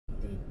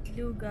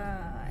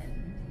Lugan.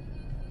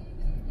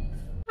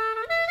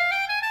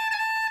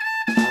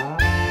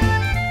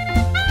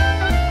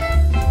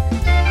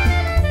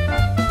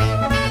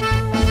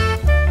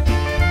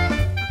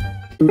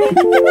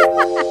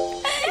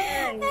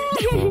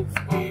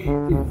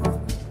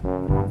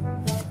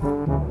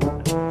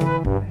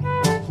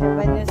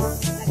 Labanos.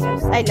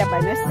 Ay,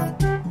 labanos.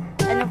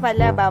 Ano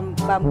pala?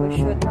 Bamboo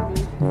shoot.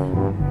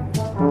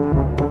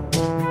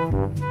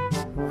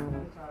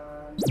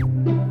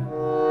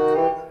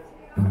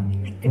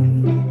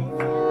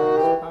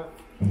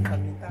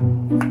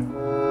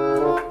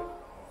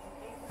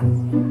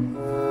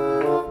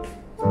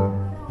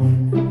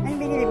 Ano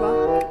binili mo?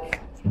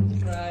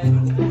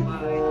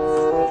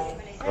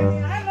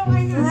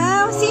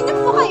 Wow, sino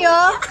po kayo?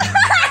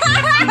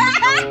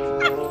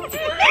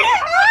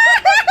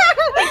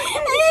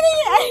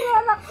 Ay,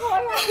 wala ko.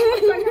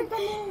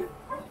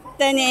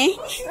 Tani?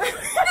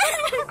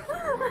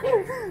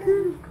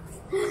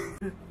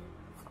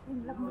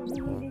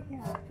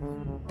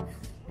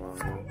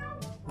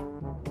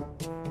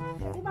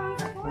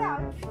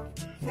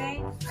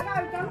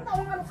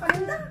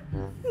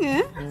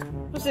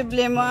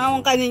 Posible mo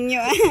ang kaninyo.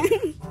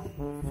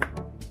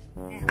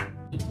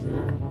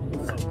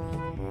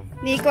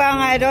 Di ko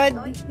ang arod,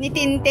 ni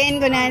Tintin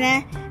ko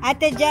na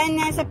ate dyan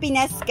nasa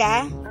Pinas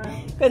ka?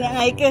 Kung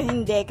ngay ko,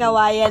 hindi,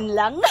 kawayan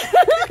lang.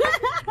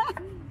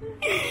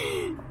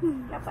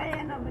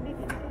 Kapayan na ba ni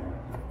Tintin?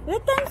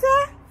 Lutan sa?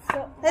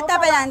 Lutan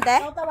pa yan, te?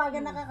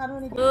 Tawagan na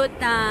kakanuni.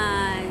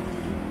 Lutan.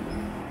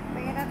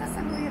 Bagay na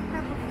kasanguyot na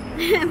po.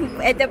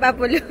 Ito pa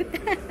pulutan.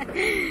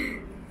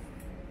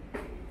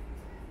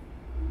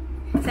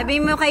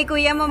 Sabihin mo kay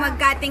kuya mo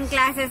mag-cutting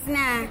classes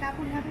na.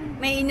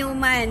 May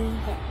inuman.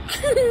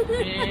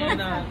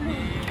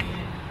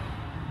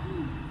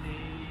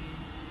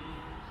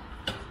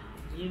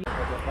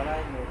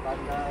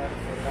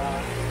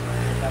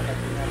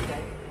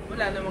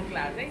 Wala namang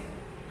klase.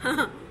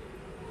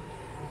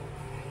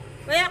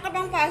 Wala ka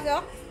bang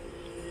pasok?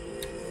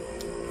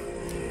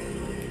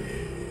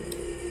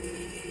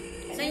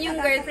 Saan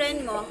yung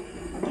girlfriend mo?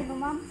 Okay mo,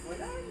 ma'am?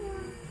 Wala niya.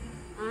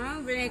 Ah,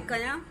 break ka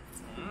na?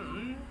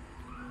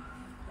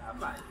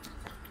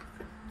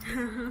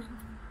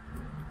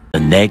 The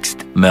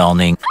next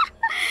morning.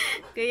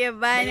 Kuya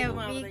Bano,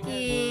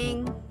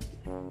 picking.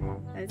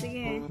 Oh,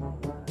 sige.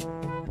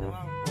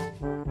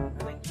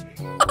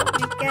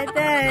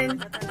 Ikatan.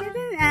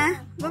 Ikatan ah.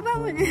 Baba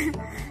mo na.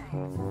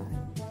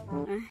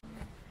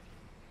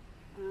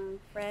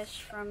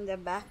 Fresh from the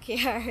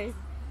backyard.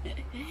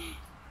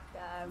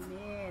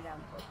 Dami.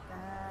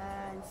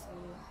 Rambutan,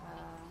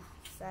 suha,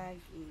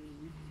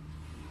 saging.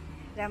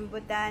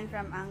 Rambutan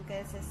from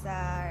Uncle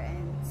Cesar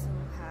and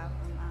suha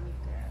from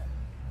Uncle.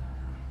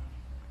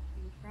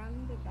 And from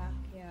the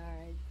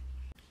backyard.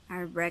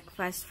 Our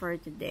breakfast for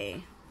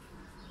today.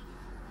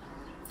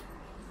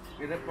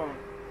 Ganda po.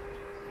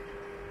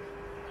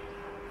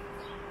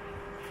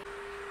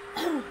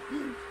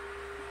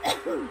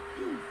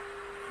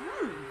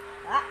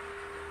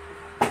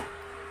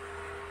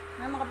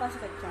 May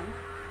makapasok ka dyan?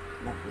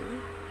 Laki.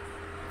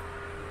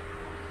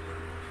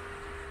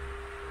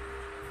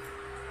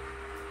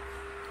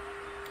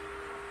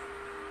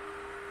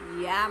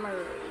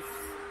 Yammers.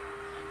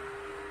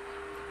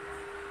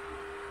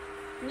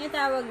 Ano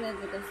tawag na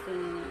butas ko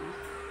niya?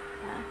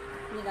 Ha?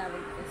 Ano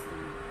tawag butas ko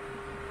niya?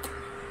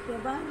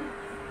 Diba?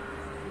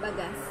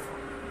 Bagas.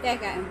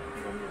 Teka.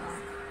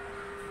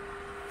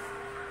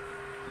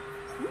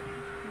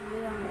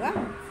 Diba?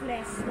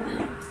 Flesh.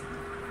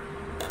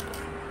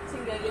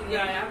 Single yung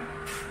Yaya?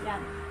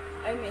 Yan.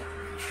 Ay, may.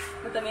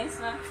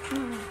 Matamis na?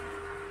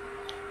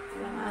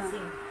 Walang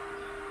asin.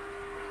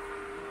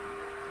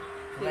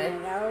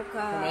 Pinaraw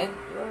ka. Kumain?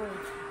 Oh.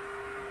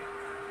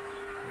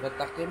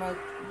 Batak kayo,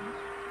 Mike.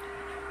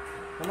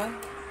 Kumain?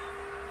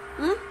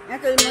 Hmm?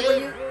 Akal mo ko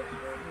yun.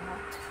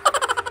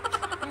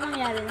 Ano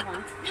nangyari na ka?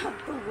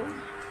 Tugo.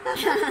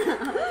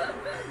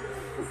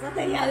 Sa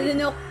tayo.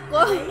 Alunok ko.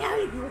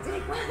 Ayawid mo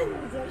siya ko. Ano,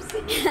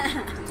 Jersey?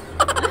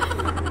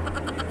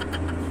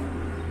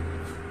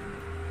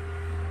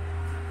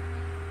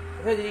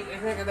 Kasi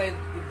ka tayo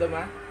dito,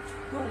 ma?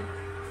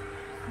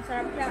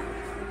 Masarap siya.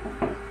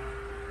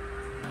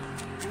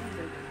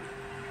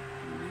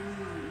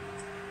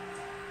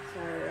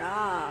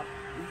 Sarap.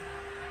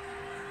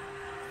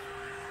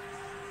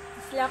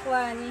 Isla ko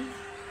ani.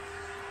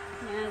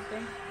 Yan ito.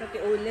 Pati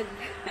ulag.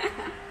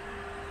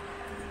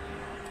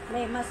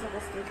 May mas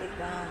nakastitig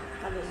ka.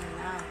 Kaluin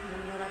na.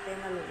 Nung naratay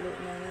na lulo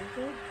na yun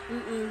ito.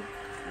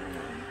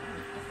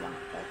 Tapos lang.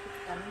 Tapos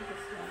kami.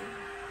 Tapos lang.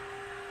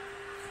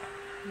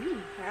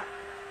 Sarap.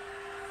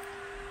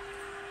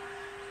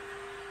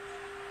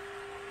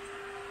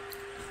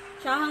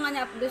 Siya nga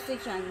na updos si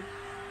Chan.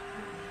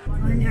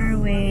 On our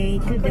way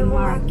to the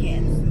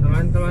market.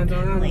 Taman.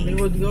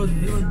 Good.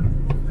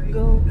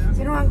 Go.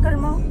 Sino uncle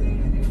mo?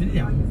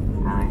 William.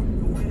 Ah,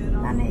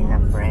 Nanay La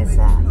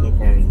Presa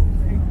Eatery.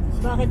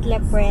 Bakit La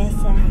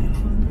Presa?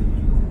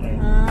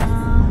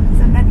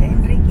 Sa Tata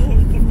Enrique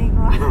Hilkindi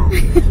ko.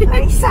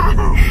 Ay, sa.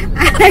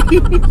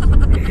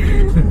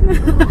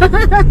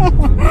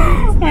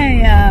 Ay,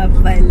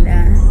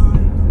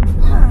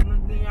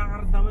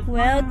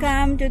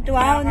 Welcome to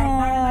Tuaw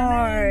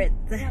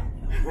North.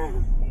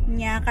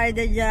 Nyakar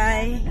da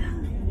jay.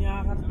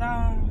 Nyakar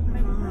ta.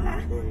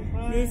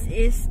 This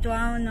is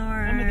Tuaw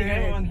North. Ay,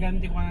 kayo,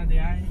 ganti ko na di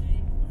ay.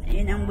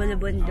 Ayun ang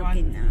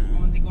bulubundukin ng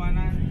Ganti ko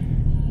na.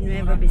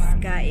 Nueva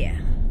Vizcaya.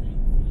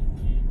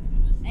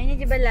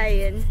 Ayun yung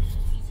balayan.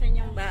 Saan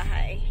yung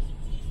bahay?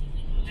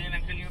 Ayun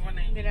ang kalinga ko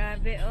na eh.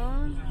 Grabe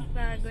oh.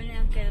 Bago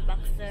na ang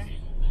Kelboxer.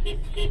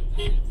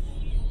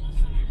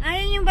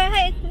 Ayun yung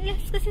bahay.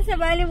 Kasi sa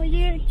bali mo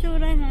yung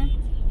tsura na.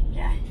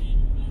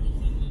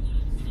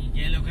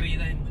 Yellow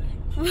green.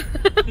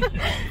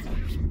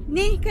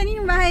 Ni,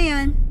 kaninong bahay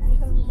yun?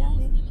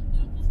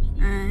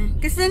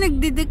 Kasi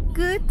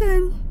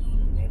nagdidagkutan.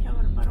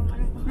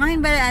 Makin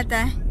bala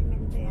ata?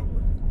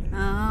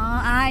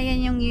 Oo,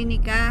 yan yung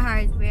Unica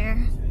hardware.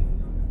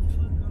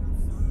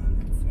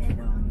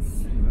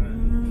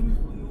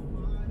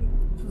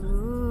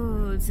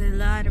 Ooh, it's a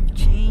lot of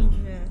changes.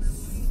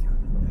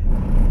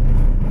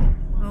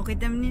 Okay,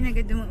 tama niya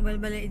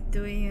nagadumabala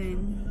ito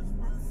yun.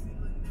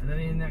 Ano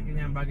rin na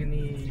kanya bagay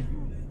ni...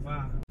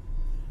 Wow.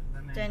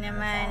 Ito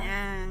naman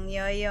ang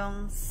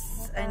Yoyong's,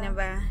 ano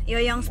ba?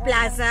 Yoyong's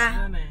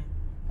Plaza. Ano eh?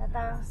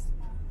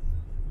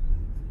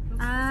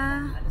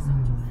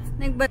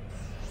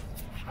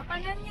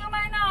 Papanan nyo,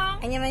 Manong.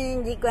 Ano man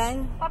yung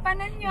jikwan?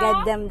 Papanan nyo.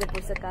 Gaddam da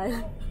pusakal.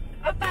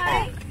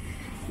 Papay.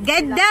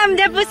 Gaddam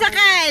da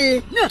pusakal!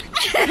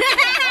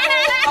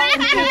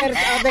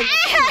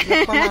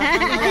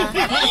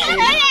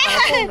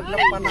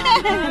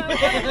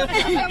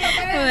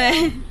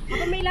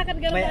 May lakad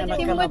ka May anak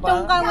ka na pa?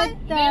 Timutong kamot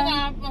ta.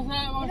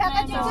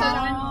 Lakad siya sa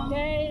ano.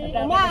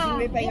 Uma,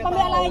 hindi kami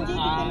allergic.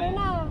 Ito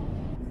na.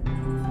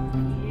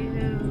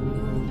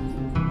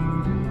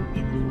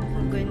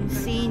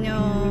 Gonsino.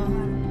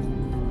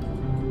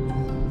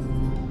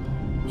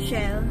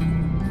 Shell.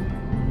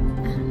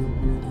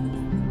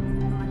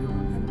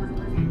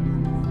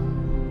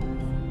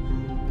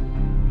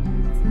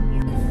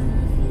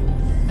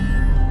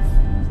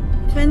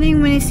 Saan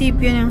yung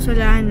munisipyo ng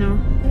Solano?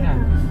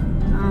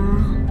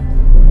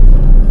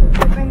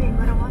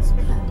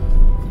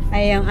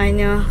 Ay, yung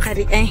ano,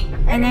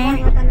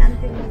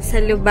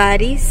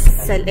 Salubaris,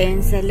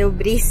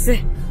 Salubris.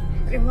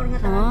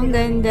 Oh, ang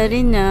ganda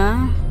rin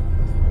ah.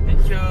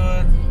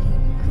 Picture.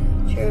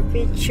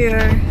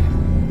 Picture.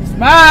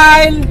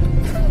 Smile!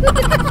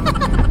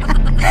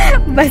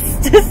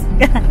 Bastos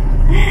ka.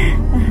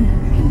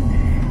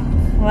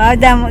 Wow,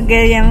 damo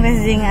gayam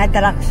kasing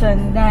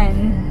attraction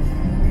dan.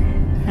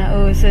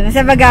 Nauso.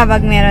 Nasa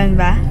Bagabag meron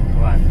ba?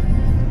 What?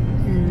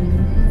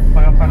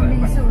 Para.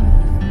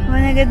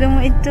 Managado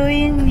mo ito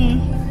yun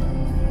eh.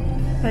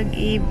 Pag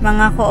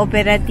mga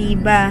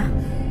kooperatiba.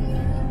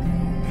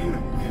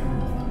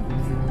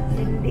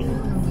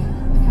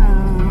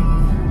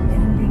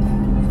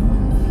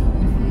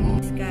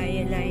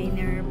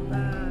 Skyliner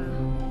pa.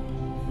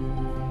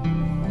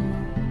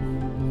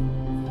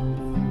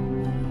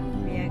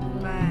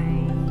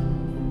 Biyagbay.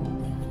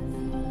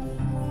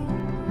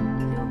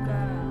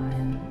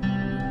 Ilugan.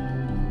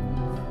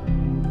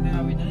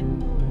 Nangawi na rin?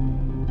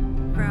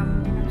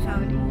 From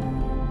Saudi.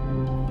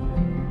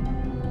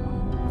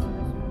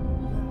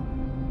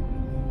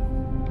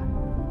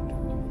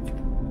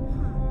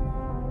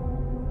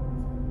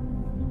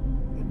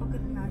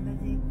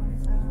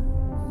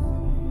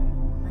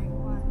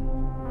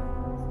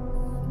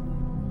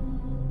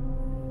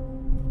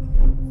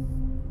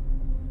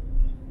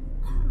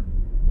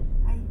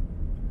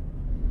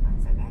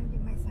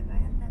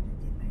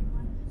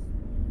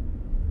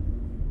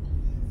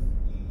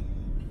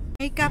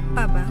 May cup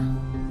pa ba?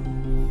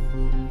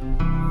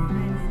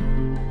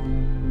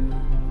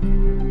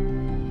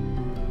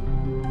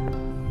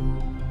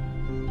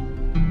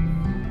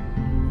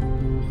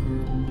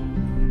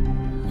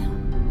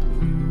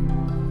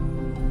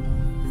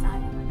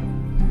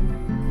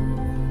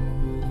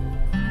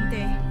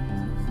 Hindi.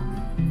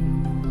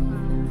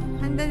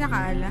 Handa na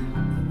kaala?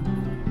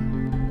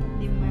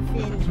 Hindi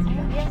ma-feel.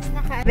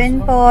 Ben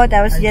po,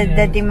 tapos dyan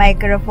dati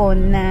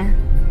microphone na.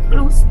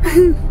 Close.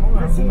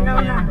 Sinaw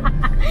na.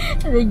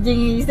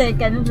 Yung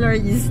second floor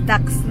yung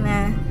stocks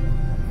na.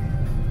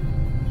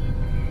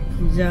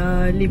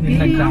 Jollibee.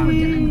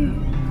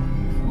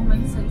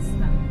 May size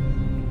lang.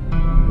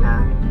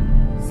 Na.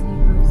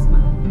 Sleepers na.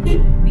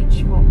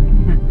 Beach walk.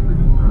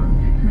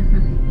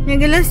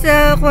 Nagalas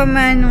sa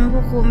kuman nung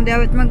hukum,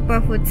 dapat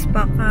magpa-foot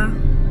spa ka.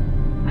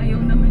 Ayaw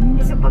naman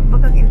yun. Sa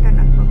pagbagag ka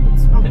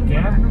nagpaputs pa.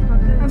 Kaya?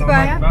 Apa?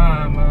 Ba,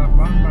 mga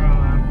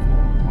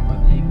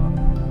mapatiba.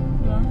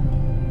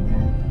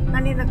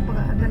 Nani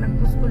nagpag-aga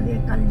nagpuskol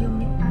di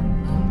kalyumitan.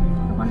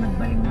 Ako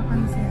nagbaling na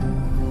kanser.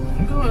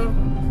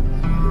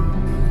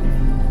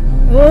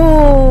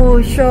 Oh,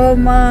 show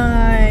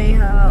my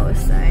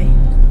house ay.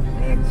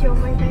 Kaya siyo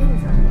may tayo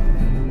sa.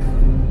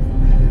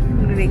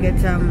 Magbigat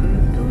sa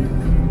ito.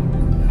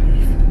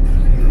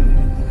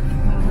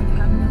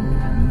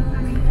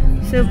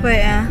 Super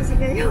ah. Kasi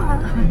kayo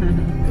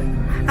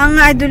Ang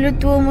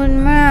aduluto mo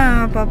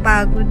ma,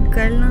 papagod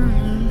ka lang.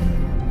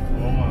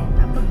 Oo nga.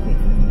 kapag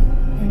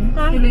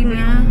Tuloy na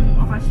yung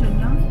okasyon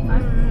niya.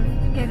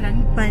 Kailan?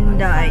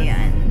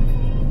 Pandayan.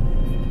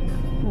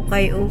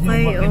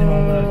 Ukay-ukay,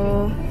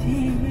 oh.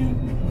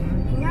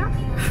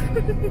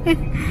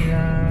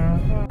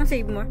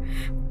 Save more.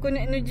 Kung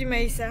ano,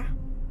 Jimaysa?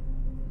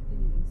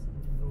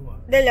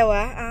 Dalawa?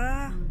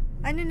 Ah.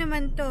 Ano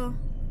naman to?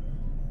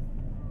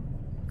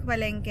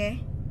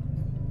 Palengke?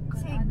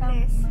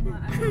 Safeless.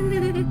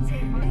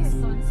 Safeless.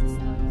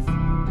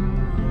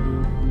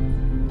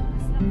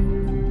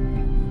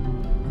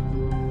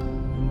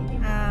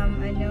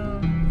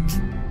 Ano?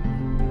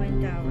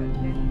 Naman tawag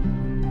na.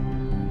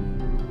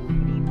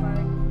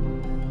 Park.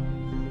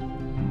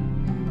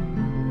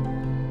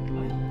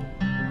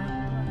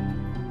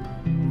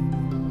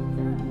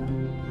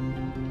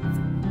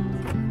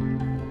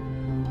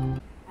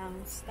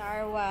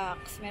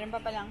 Starbucks. Meron pa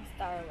palang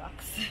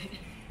Starbucks.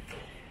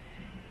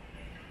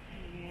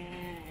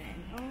 Ayan.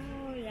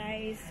 Oh,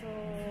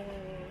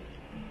 Lysol.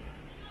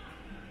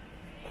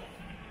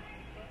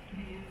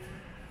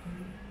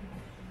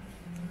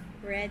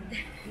 Red.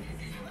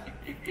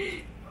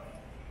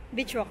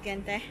 Beach walk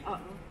yan, te?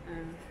 Oo.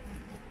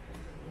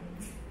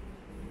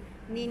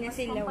 Hindi na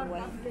sila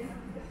one.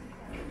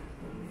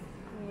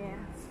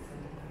 Yeah.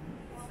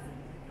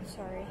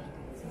 Sorry.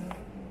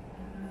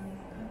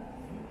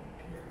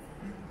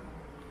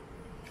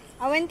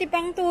 Awanti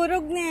pang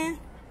turog na.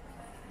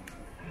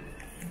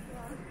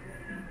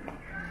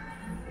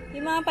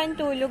 Yung mga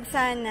pantulog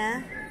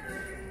sana.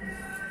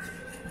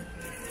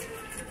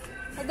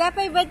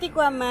 Agapay ba ti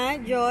kwa ma,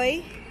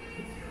 Joy?